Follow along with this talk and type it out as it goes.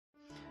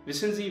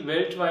Wissen Sie,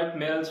 weltweit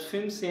mehr als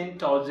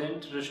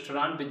 15.000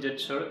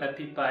 Restaurantbesitzer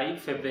Appy Pie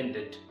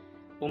verwendet,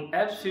 um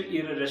Apps für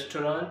Ihr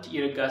Restaurant,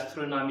 Ihren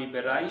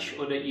Gastronomiebereich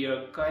oder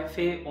Ihr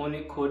Café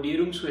ohne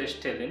Codierung zu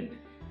erstellen.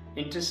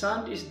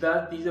 Interessant ist,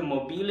 dass diese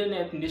mobilen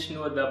Apps nicht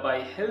nur dabei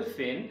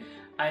helfen,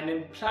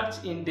 einen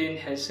Platz in den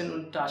Herzen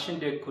und Taschen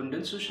der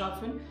Kunden zu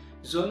schaffen,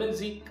 sondern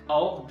sie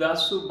auch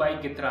dazu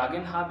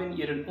beigetragen haben,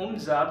 ihren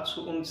Umsatz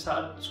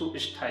zu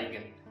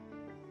steigern.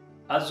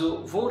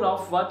 Also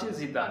worauf warten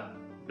Sie dann?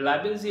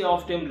 Bleiben Sie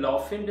auf dem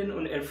Laufenden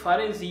und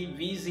erfahren Sie,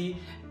 wie Sie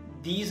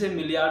diese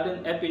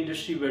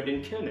Milliarden-App-Industrie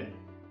werden können.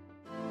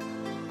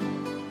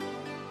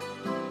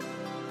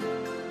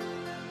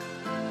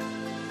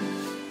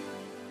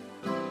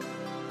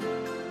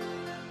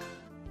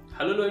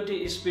 Hallo Leute,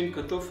 ich bin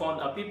Kato von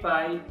Appy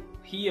Pie.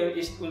 Hier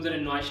ist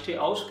unsere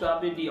neueste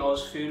Ausgabe, die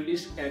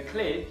ausführlich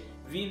erklärt,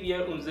 wie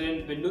wir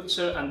unseren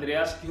Benutzer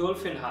Andreas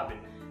geholfen haben,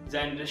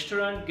 sein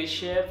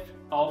Restaurantgeschäft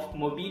auf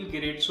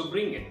Mobilgerät zu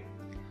bringen.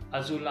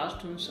 Also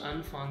lasst uns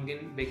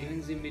anfangen.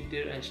 Beginnen Sie mit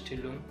der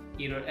Einstellung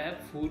Ihrer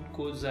App Food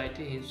Code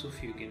Seite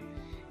hinzufügen.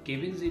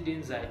 Geben Sie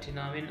den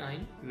Seitennamen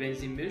ein. Wenn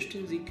Sie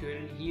möchten, Sie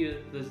können hier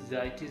das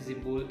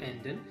Seite-Symbol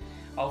ändern.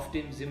 Auf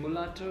dem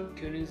Simulator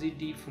können Sie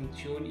die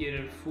Funktion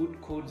Ihrer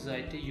Food Code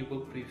Seite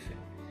überprüfen.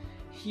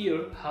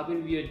 Hier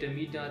haben wir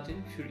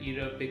Dummy-Daten für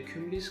Ihre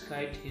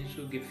Bekömmlichkeit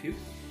hinzugefügt.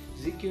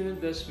 Sie können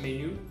das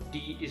Menü,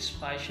 die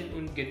Speisen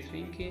und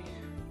Getränke,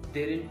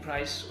 deren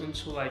Preis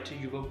usw.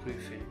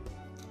 überprüfen.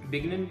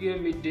 Beginnen wir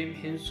mit dem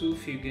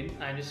Hinzufügen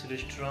eines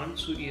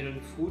Restaurants zu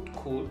Ihrem Food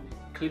Code.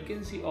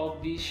 Klicken Sie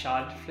auf die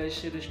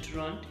Schaltfläche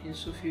Restaurant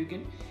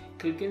hinzufügen.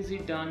 Klicken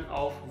Sie dann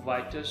auf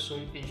Weiter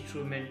zum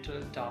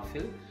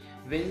Instrumental-Tafel.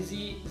 Wenn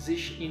Sie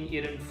sich in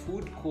Ihrem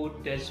Food Code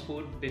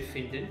Dashboard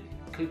befinden,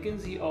 klicken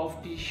Sie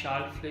auf die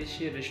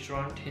Schaltfläche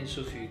Restaurant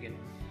hinzufügen.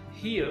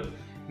 Hier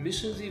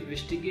müssen Sie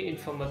wichtige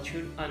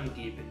Informationen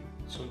angeben,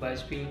 zum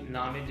Beispiel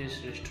Name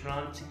des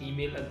Restaurants,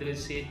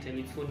 E-Mail-Adresse,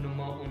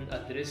 Telefonnummer und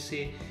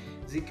Adresse.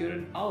 Sie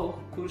können auch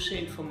kurze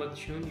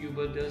Informationen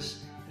über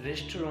das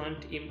Restaurant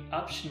im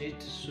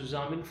Abschnitt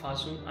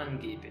Zusammenfassung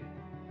angeben.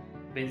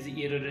 Wenn Sie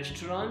Ihr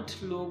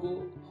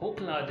Restaurant-Logo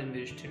hochladen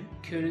möchten,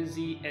 können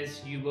Sie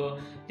es über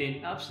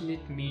den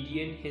Abschnitt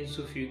Medien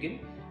hinzufügen.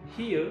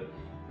 Hier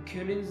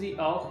können Sie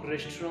auch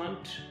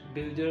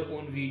Restaurantbilder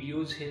und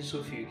Videos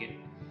hinzufügen.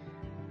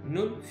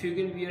 Nun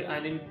fügen wir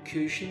einen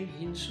Küchen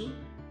hinzu.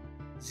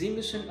 Sie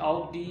müssen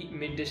auch die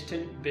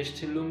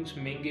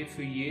Mindestbestellungsmenge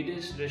für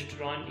jedes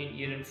Restaurant in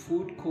Ihren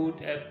Food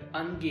Code App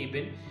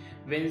angeben.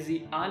 Wenn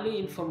Sie alle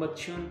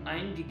Informationen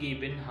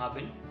eingegeben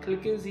haben,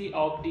 klicken Sie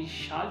auf die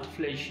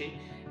Schaltfläche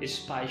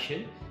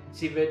Speichern.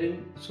 Sie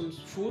werden zum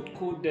Food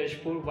Code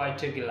Dashboard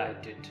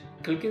weitergeleitet.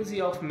 Klicken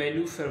Sie auf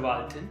Menü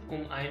Verwalten,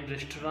 um ein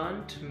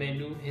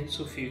Restaurantmenü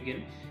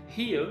hinzufügen.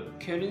 Hier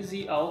können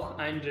Sie auch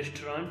ein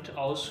Restaurant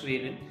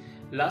auswählen.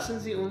 Lassen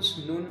Sie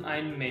uns nun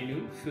ein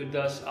Menü für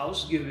das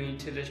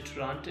ausgewählte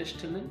Restaurant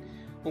erstellen.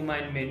 Um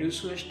ein Menü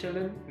zu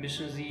erstellen,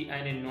 müssen Sie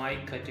eine neue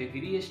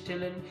Kategorie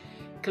erstellen.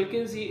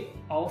 Klicken Sie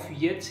auf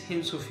Jetzt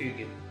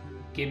hinzufügen.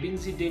 Geben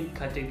Sie den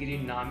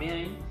Kategorienamen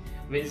ein.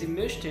 Wenn Sie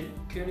möchten,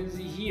 können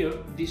Sie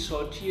hier die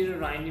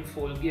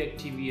Sortierreihenfolge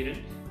aktivieren,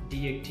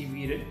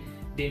 deaktivieren,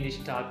 den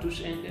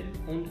Status ändern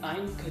und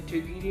ein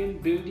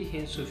Kategorienbild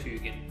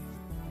hinzufügen.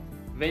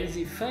 Wenn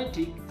Sie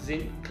fertig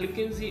sind,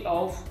 klicken Sie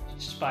auf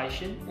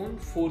Speichern und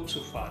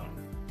Fortzufahren.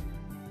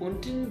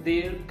 Unter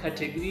der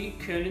Kategorie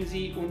können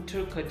Sie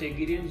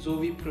Unterkategorien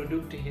sowie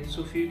Produkte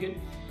hinzufügen.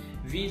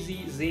 Wie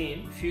Sie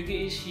sehen, füge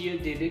ich hier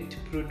direkt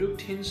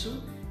Produkt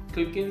hinzu.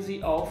 Klicken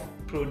Sie auf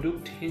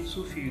Produkt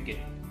hinzufügen.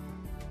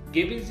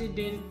 Geben Sie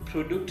den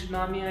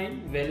Produktnamen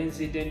ein, wählen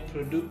Sie den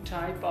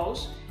Produkttyp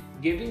aus,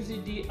 geben Sie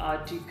die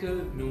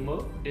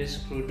Artikelnummer des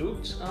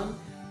Produkts an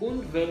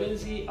und wählen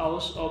Sie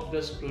aus, ob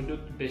das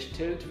Produkt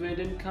bestellt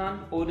werden kann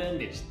oder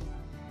nicht.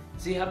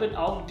 Sie haben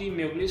auch die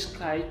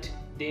Möglichkeit,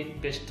 den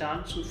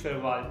Bestand zu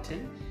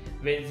verwalten.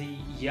 Wenn Sie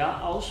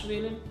Ja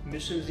auswählen,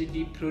 müssen Sie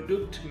die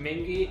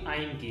Produktmenge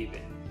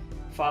eingeben.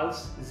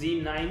 Falls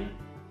Sie Nein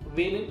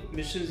wählen,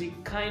 müssen Sie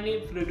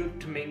keine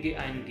Produktmenge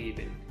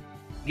eingeben.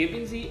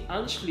 Geben Sie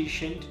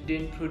anschließend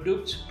den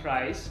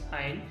Produktpreis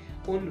ein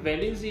und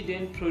wählen Sie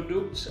den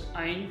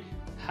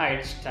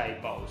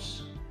Produkteinheitstyp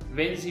aus.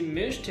 Wenn Sie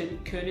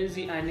möchten, können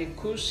Sie eine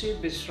kurze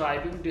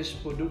Beschreibung des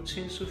Produkts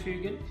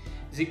hinzufügen.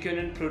 Sie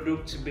können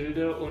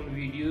Produktbilder und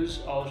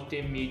Videos aus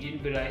dem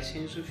Medienbereich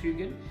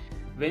hinzufügen.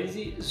 Wenn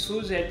Sie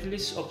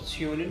zusätzliche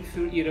Optionen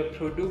für Ihre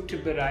Produkte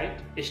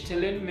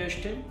bereitstellen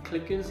möchten,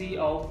 klicken Sie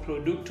auf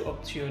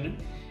Produktoptionen.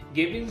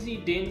 Geben Sie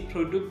den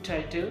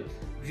Produkttitel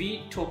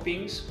wie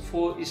Toppings,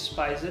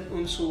 Vorspeisen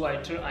usw.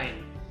 ein.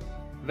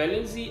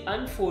 Wählen Sie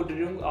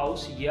Anforderungen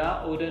aus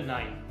Ja oder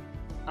Nein.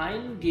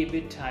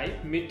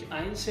 Eingebetyp mit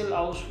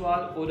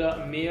Einzelauswahl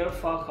oder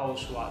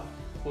Mehrfachauswahl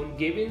und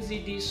geben Sie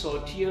die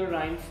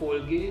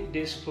Sortierreihenfolge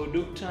des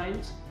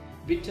Produkttyps.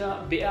 Bitte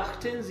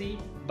beachten Sie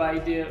bei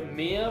der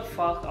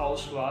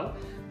Mehrfachauswahl,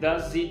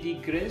 dass Sie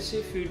die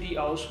Grenze für die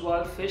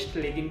Auswahl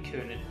festlegen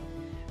können.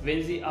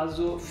 Wenn Sie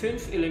also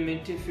 5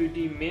 Elemente für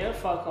die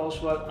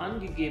Mehrfachauswahl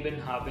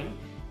angegeben haben,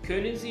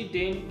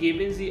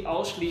 geben Sie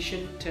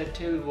ausschließend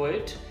Titel,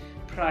 Wort,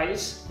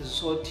 Preis,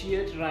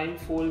 sortiert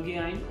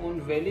Reihenfolge ein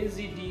und wählen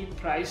Sie die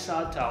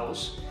Preisart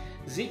aus.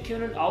 Sie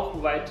können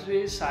auch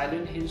weitere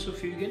Zeilen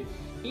hinzufügen,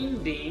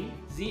 indem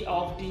Sie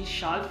auf die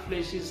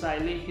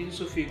Schaltfläche-Zeile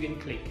hinzufügen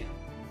klicken.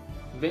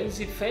 Wenn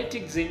Sie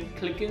fertig sind,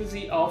 klicken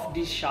Sie auf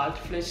die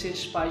Schaltfläche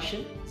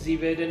Speichern.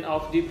 Sie werden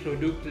auf die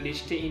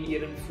Produktliste in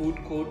Ihrem Food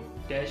Code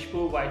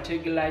Dashboard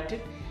weitergeleitet.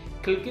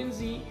 Klicken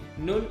Sie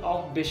nun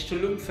auf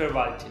Bestellung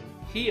verwalten.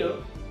 Hier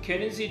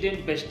können Sie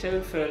den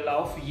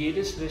Bestellverlauf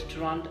jedes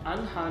Restaurants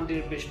anhand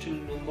der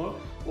Bestellnummer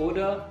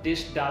oder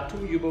des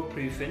Datums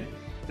überprüfen.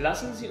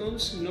 Lassen Sie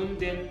uns nun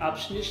den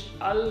Abschnitt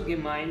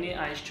Allgemeine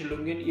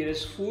Einstellungen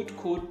Ihres Food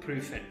Code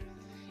prüfen.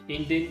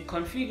 In den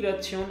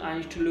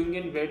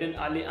Konfiguration-Einstellungen werden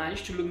alle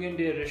Einstellungen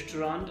der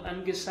Restaurants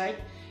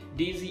angezeigt,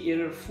 die Sie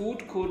Ihrer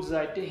Food Code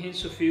Seite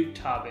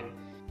hinzugefügt haben.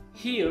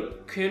 Hier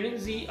können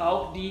Sie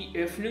auch die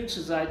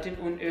Öffnungszeiten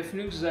und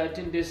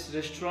Öffnungszeiten des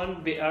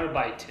Restaurants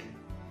bearbeiten.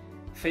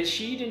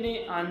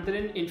 Verschiedene andere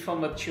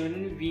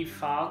Informationen wie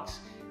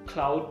Fax,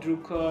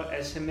 Cloud-Drucker,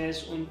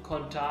 SMS und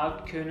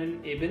Kontakt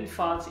können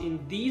ebenfalls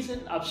in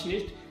diesem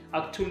Abschnitt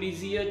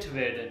aktualisiert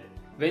werden.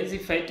 Wenn Sie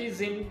fertig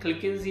sind,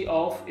 klicken Sie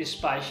auf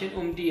Speichern,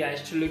 um die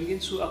Einstellungen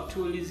zu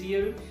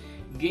aktualisieren.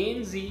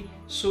 Gehen Sie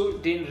zu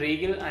den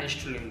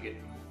Regeleinstellungen.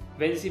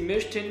 Wenn Sie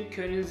möchten,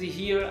 können Sie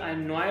hier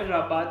eine neue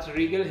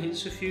Rabattregel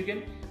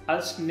hinzufügen.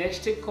 Als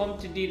nächstes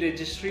kommt die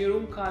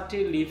Registrierungskarte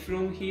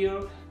Lieferung.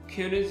 Hier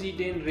können Sie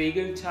den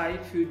Regelteil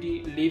für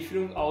die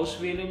Lieferung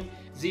auswählen,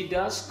 Sie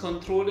das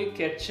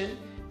Kontrollkärtchen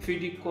für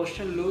die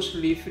kostenlose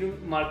Lieferung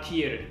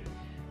markieren.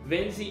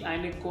 Wenn Sie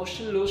eine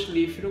kostenlose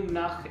Lieferung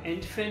nach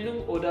Entfernung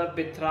oder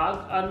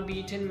Betrag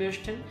anbieten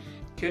möchten,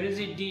 können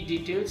Sie die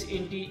Details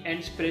in die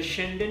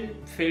entsprechenden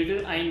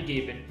Felder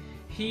eingeben.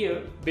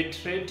 Hier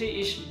betrete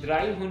ich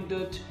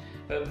 300.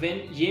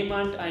 Wenn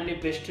jemand eine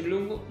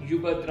Bestellung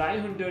über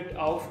 300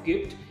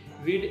 aufgibt,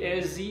 wird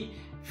er sie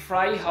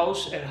frei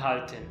Haus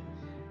erhalten.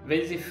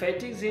 Wenn Sie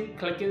fertig sind,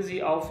 klicken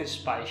Sie auf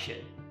Speichern.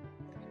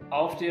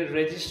 Auf der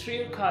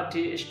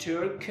Registrierkarte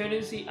Steuer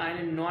können Sie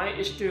eine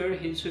neue Steuer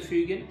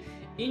hinzufügen,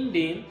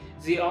 indem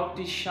Sie auf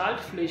die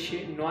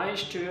Schaltfläche Neue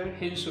Steuer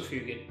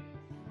hinzufügen.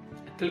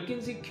 Klicken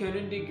Sie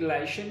können den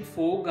gleichen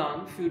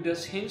Vorgang für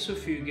das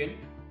Hinzufügen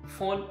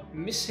von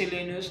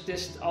Miscellaneous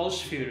Tests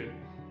ausführen.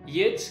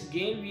 Jetzt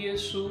gehen wir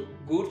zu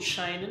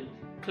Gutscheinen.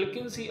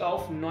 Klicken Sie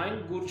auf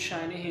Neue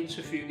Gutscheine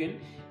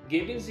hinzufügen.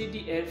 Geben Sie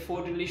die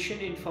erforderlichen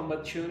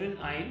Informationen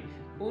ein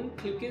und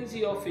klicken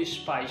Sie auf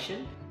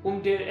Speichern,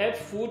 um der App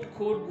Food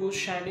Code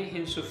Gutscheine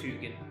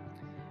hinzufügen.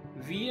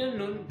 Wir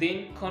nun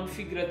den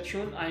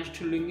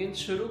Konfiguration-Einstellungen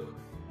zurück.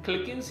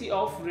 Klicken Sie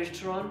auf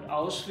Restaurant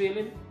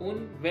auswählen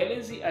und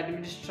wählen Sie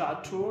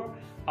Administrator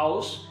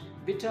aus.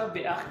 Bitte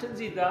beachten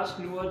Sie, dass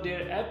nur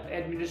der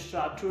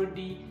App-Administrator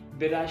die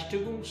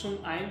Berechtigung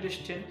zum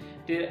Einrichten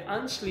der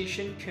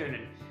anschließen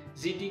können.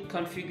 Sie die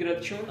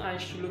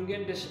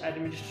Konfiguration-Einstellungen des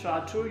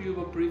Administrators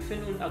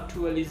überprüfen und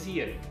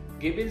aktualisieren.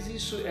 Geben Sie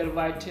zu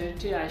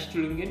erweiterte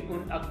Einstellungen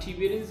und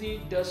aktivieren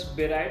Sie das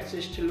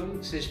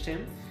Bereitstellungssystem.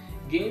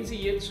 Gehen Sie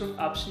jetzt zum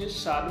Abschnitt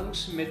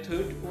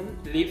Zahlungsmethode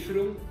und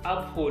Lieferung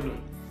Abholung.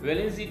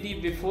 Wählen Sie die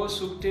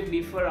bevorzugte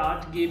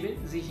Lieferart, geben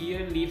Sie hier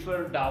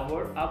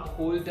Lieferdauer,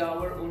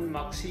 Abholdauer und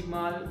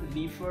Maximal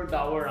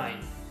Lieferdauer ein.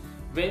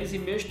 Wenn Sie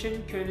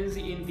möchten, können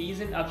Sie in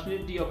diesem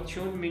Abschnitt die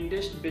Option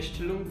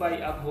Mindestbestellung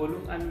bei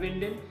Abholung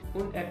anwenden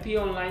und Appy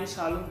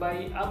Online-Zahlung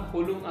bei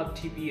Abholung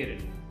aktivieren.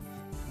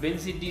 Wenn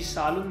Sie die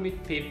Zahlung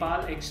mit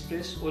PayPal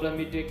Express oder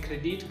mit der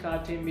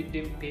Kreditkarte mit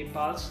dem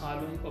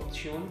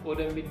PayPal-Zahlung-Option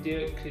oder mit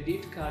der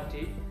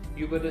Kreditkarte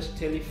über das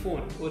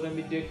Telefon oder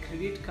mit der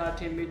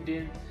Kreditkarte mit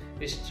der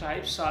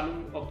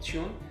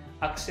Stripe-Zahlung-Option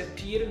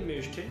akzeptieren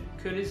möchten,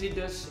 können Sie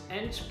das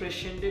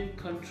entsprechende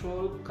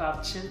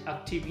Kontrollkärtchen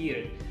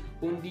aktivieren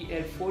und die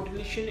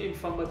erforderlichen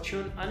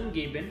Informationen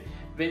angeben.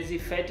 Wenn Sie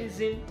fertig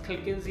sind,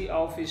 klicken Sie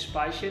auf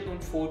Speichern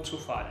und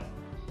Fortzufahren.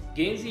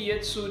 Gehen Sie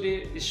jetzt zu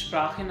den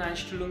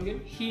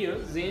Spracheneinstellungen. Hier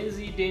sehen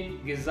Sie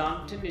den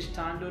gesamten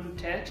Stand und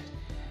Text,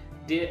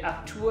 der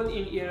aktuell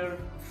in Ihrer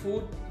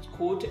Food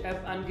Code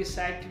App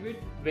angezeigt wird.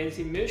 Wenn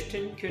Sie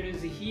möchten, können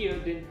Sie hier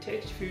den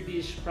Text für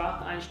die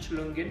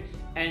Spracheinstellungen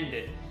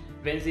ändern.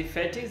 Wenn Sie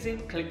fertig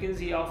sind, klicken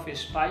Sie auf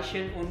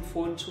Speichern und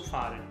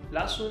Fortzufahren.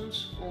 Lass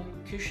uns um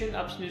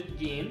Küchenabschnitt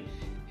gehen.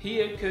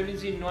 Hier können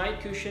Sie neue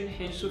Küchen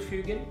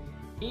hinzufügen,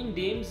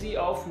 indem Sie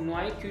auf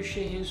Neue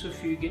Küche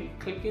hinzufügen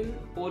klicken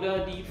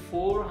oder die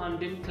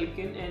vorhandenen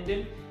klicken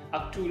ändern,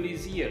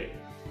 aktualisieren.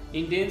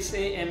 In den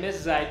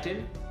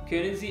CMS-Seiten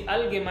können Sie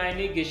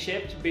allgemeine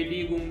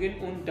Geschäftsbedingungen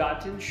und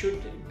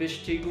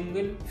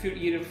Datenschutzbestimmungen für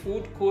Ihre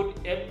Food Code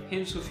App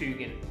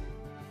hinzufügen.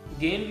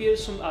 Gehen wir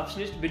zum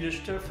Abschnitt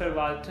Benutzer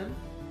verwalten.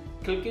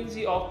 Klicken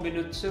Sie auf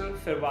Benutzer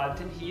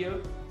verwalten. Hier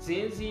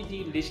sehen Sie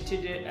die Liste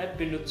der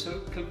App-Benutzer.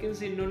 Klicken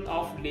Sie nun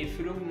auf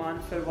Lieferung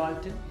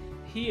verwalten.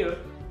 Hier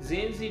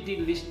sehen Sie die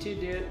Liste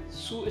der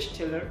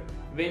Zusteller.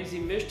 Wenn Sie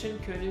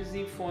möchten, können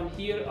Sie von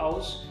hier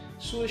aus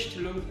zur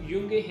Erstellung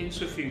Junge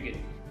hinzufügen.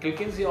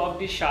 Klicken Sie auf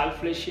die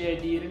Schaltfläche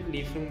Addieren,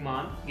 Lieferung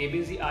Mann,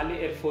 geben Sie alle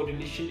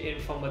erforderlichen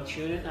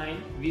Informationen ein,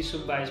 wie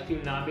zum Beispiel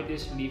Name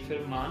des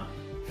Liefermann,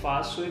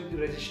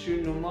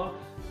 Fahrzeugregistriernummer,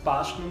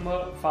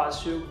 Passnummer,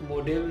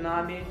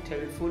 Fahrzeugmodellname,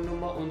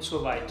 Telefonnummer und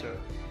so weiter.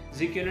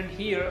 Sie können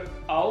hier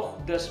auch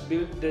das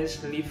Bild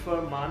des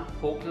Liefermanns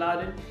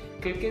hochladen.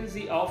 Klicken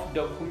Sie auf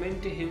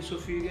Dokumente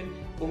hinzufügen,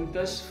 um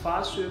das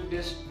Fahrzeug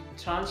des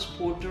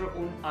Transporter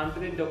und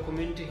andere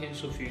Dokumente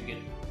hinzufügen.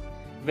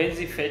 Wenn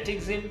Sie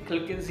fertig sind,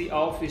 klicken Sie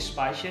auf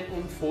Speichern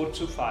und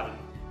Fortzufahren.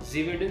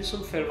 Sie werden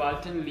zum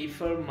Verwalten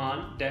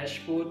Liefermann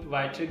Dashboard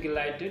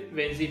weitergeleitet.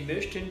 Wenn Sie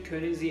möchten,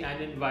 können Sie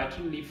einen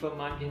weiteren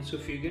Liefermann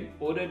hinzufügen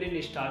oder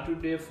den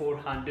Status der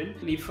vorhandenen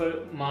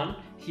Liefermann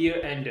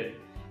hier ändern.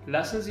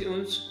 Lassen Sie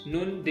uns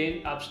nun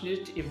den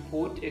Abschnitt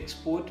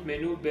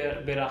Import-Export-Menü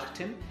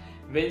beachten.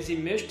 Wenn Sie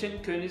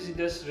möchten, können Sie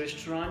das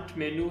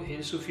Restaurant-Menü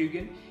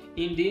hinzufügen,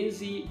 indem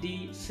Sie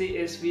die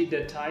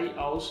CSV-Datei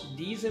aus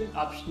diesem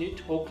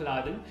Abschnitt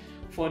hochladen.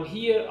 Von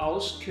hier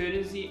aus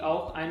können Sie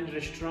auch ein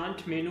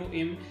Restaurant-Menü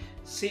im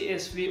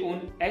CSV-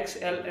 und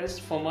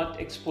XLS-Format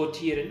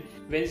exportieren.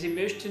 Wenn Sie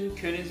möchten,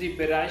 können Sie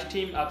Bereiche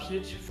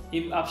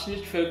im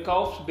Abschnitt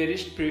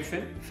Verkaufsbericht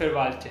prüfen,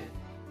 verwalten.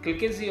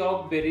 Klicken Sie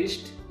auf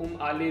Bericht, um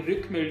alle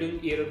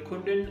Rückmeldungen Ihrer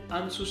Kunden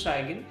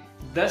anzuzeigen.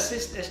 Das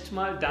ist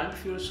erstmal Dank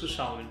fürs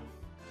Zuschauen.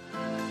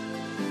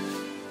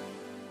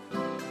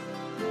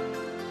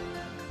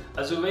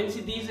 Also wenn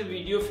Sie dieses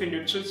Video für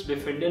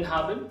Nutzungsbefinden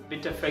haben,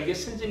 bitte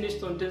vergessen Sie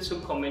nicht unten zu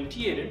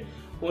kommentieren,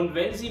 und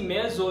wenn Sie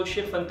mehr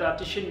solche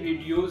fantastischen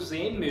Videos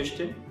sehen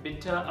möchten,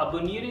 bitte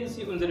abonnieren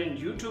Sie unseren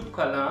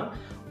YouTube-Kanal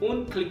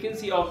und klicken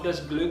Sie auf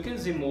das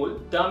Glockensymbol,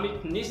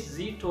 damit nicht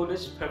Sie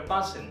Tolles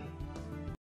verpassen.